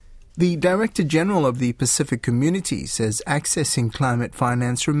The Director General of the Pacific Community says accessing climate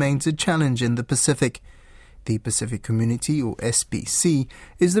finance remains a challenge in the Pacific. The Pacific Community, or SPC,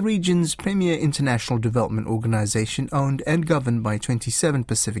 is the region's premier international development organization owned and governed by 27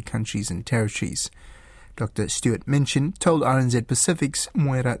 Pacific countries and territories. Dr. Stuart Minchin told RNZ Pacific's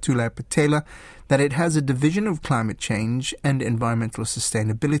Moira Tulai-Patela that it has a division of climate change and environmental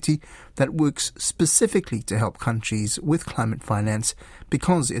sustainability that works specifically to help countries with climate finance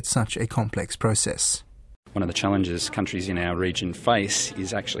because it's such a complex process. One of the challenges countries in our region face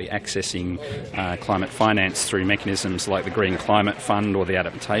is actually accessing climate finance through mechanisms like the Green Climate Fund or the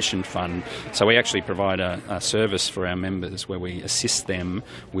Adaptation Fund. So we actually provide a service for our members where we assist them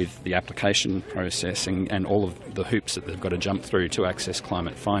with the application process and all of the hoops that they've got to jump through to access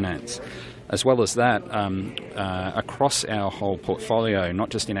climate finance. As well as that, across our whole portfolio,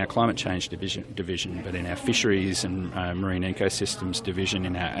 not just in our climate change division, but in our fisheries and marine ecosystems division,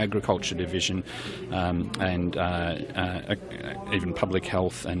 in our agriculture division, and even public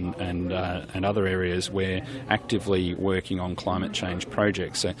health and other areas, we're actively working on climate change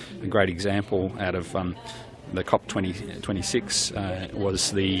projects. So a great example out of the COP26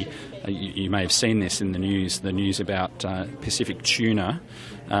 was you may have seen this in the news about Pacific tuna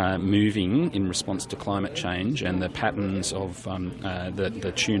moving in response to climate change and the patterns of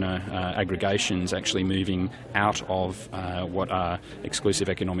the tuna aggregations actually moving out of what are exclusive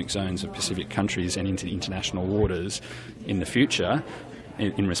economic zones of Pacific countries and into international waters in the future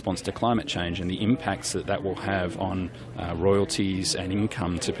in response to climate change, and the impacts that will have on royalties and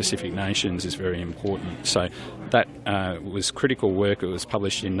income to Pacific nations is very important. So that was critical work. It was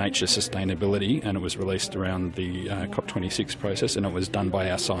published in Nature Sustainability and it was released around the COP26 process, and it was done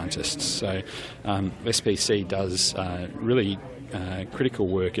by our scientists. So SPC does really critical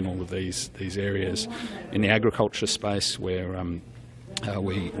work in all of these areas. In the agriculture space, where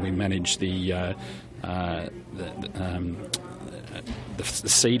we manage the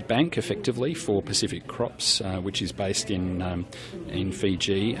seed bank effectively for Pacific crops, which is based in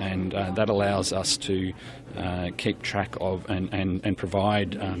Fiji, and that allows us to keep track of and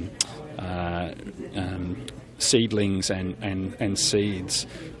provide seedlings and seeds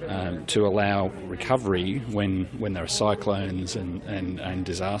to allow recovery when there are cyclones and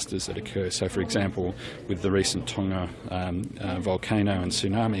disasters that occur. So, for example, with the recent Tonga volcano and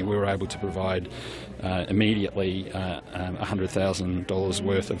tsunami, we were able to provide immediately $100,000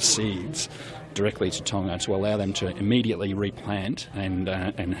 worth of seeds directly to Tonga to allow them to immediately replant and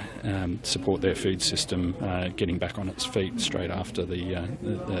support their food system getting back on its feet straight after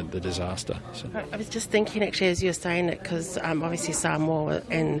the disaster. So. I was just thinking, actually, as you were saying it, because obviously Samoa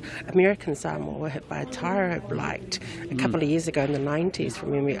and American Samoa were hit by a Tyro blight a couple of years ago in the 90s,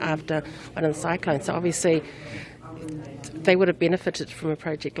 from memory, after one of the cyclones. So obviously they would have benefited from a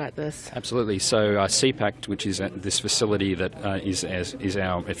project like this. Absolutely. So CPACT, which is this facility that is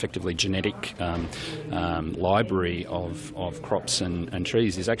our effectively genetic library of crops and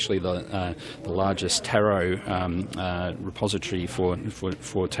trees, is actually the largest taro repository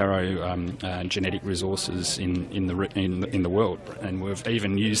for taro genetic resources in the world, and we've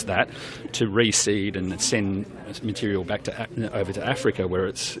even used that to reseed and send material back over to Africa, where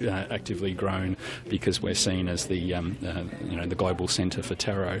it's actively grown, because we're seen as the global centre for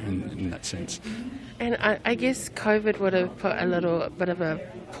taro in that sense. And I guess COVID would have put a little bit of a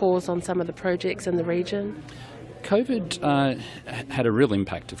pause on some of the projects in the region. COVID had a real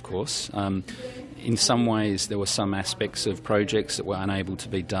impact, of course. In some ways, there were some aspects of projects that were unable to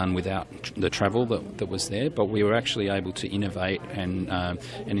be done without the travel that was there, but we were actually able to innovate, and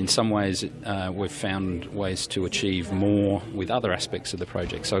in some ways we've found ways to achieve more with other aspects of the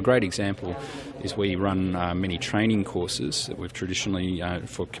project. So a great example is we run many training courses that we've traditionally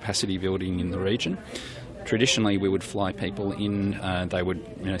for capacity building in the region. Traditionally, we would fly people in. They would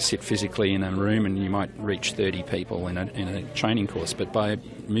sit physically in a room, and you might reach 30 people in a training course. But by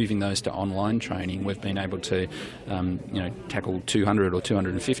moving those to online training, we've been able to tackle 200 or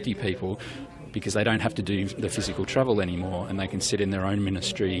 250 people, because they don't have to do the physical travel anymore, and they can sit in their own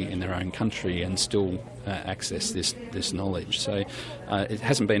ministry in their own country and still access this knowledge. So it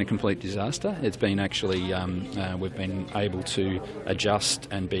hasn't been a complete disaster. It's been actually we've been able to adjust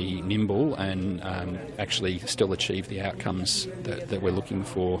and be nimble and actually still achieve the outcomes that we're looking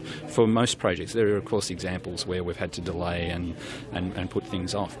for most projects. There are of course examples where we've had to delay and put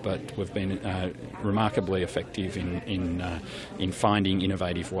things off, but we've been remarkably effective in finding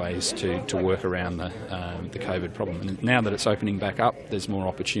innovative ways to work work around the COVID problem. And now that it's opening back up, there's more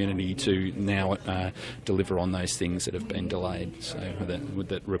opportunity to now deliver on those things that have been delayed, so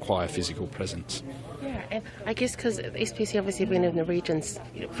that require physical presence. Yeah, and I guess because SPC obviously been in the regions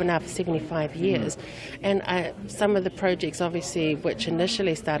for 75 years, and some of the projects obviously which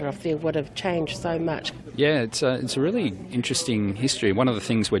initially started off there would have changed so much. Yeah, it's a really interesting history. One of the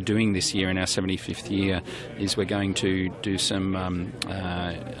things we're doing this year in our 75th year is we're going to do some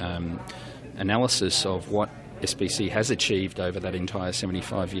analysis of what SPC has achieved over that entire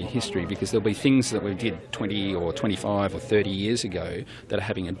 75-year history, because there'll be things that we did 20 or 25 or 30 years ago that are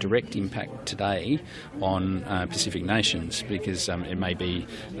having a direct impact today on Pacific nations, because it may be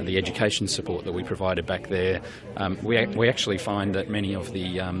the education support that we provided back there. We actually find that many of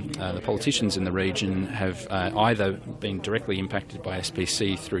the politicians in the region have either been directly impacted by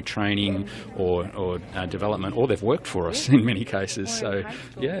SPC through training or development, or they've worked for us in many cases. So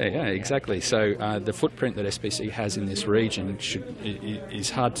yeah, exactly. So the footprint that SPC has in this region is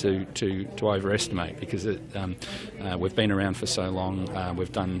hard to overestimate, because we've been around for so long.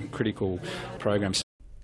 We've done critical programs.